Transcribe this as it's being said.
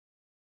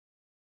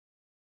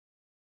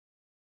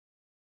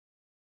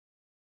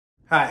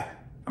Hi,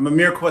 I'm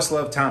Ahmir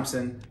Questlove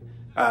Thompson.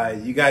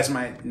 You guys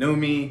might know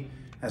me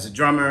as a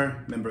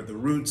drummer, member of the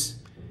Roots,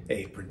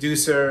 a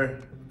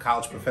producer,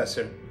 college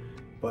professor,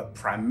 but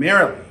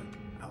primarily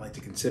I like to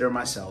consider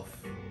myself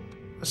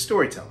a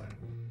storyteller.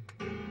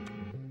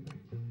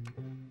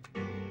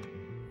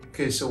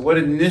 Okay, so what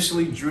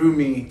initially drew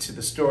me to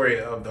the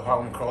story of the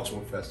Harlem Cultural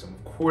Festival,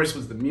 of course,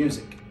 was the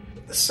music.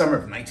 The summer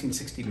of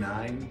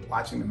 1969,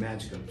 watching the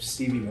magic of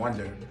Stevie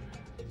Wonder,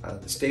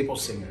 the Staple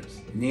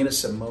Singers, Nina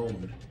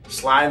Simone,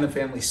 Sly and the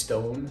Family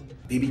Stone,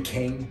 B.B.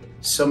 King,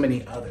 so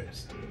many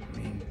others. I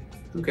mean,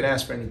 who could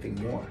ask for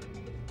anything more?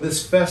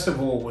 This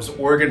festival was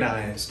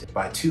organized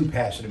by two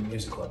passionate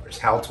music lovers,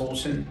 Hal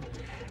Thompson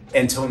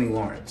and Tony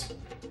Lawrence.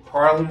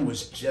 Harlem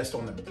was just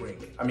on the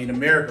brink. I mean,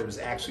 America was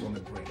actually on the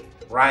brink.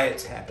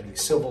 Riots happening,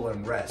 civil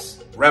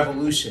unrest,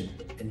 revolution,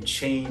 and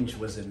change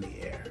was in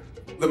the air.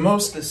 The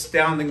most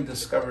astounding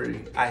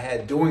discovery I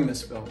had doing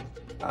this film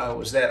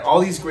was that all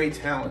these great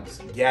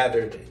talents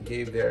gathered and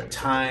gave their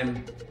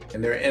time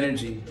and their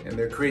energy and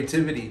their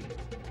creativity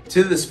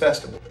to this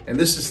festival. And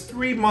this is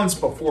 3 months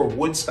before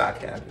Woodstock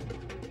happened.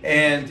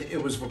 And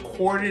it was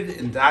recorded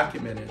and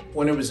documented.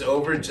 When it was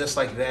over, just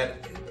like that,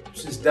 it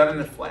was just done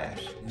in a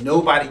flash.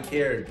 Nobody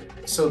cared.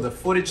 So the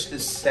footage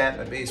just sat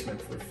in the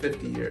basement for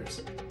 50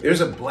 years.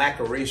 There's a black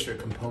erasure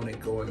component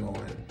going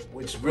on,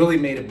 which really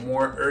made it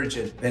more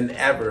urgent than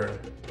ever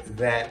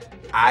that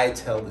I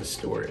tell this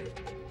story.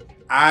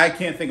 I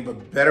can't think of a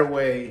better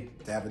way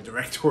to have a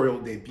directorial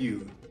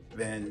debut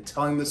than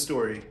telling the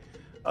story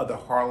of the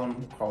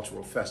Harlem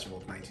Cultural Festival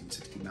of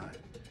 1969.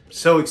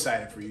 So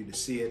excited for you to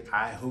see it.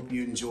 I hope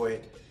you enjoy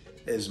it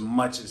as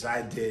much as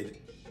I did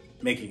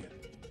making it.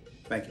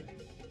 Thank you.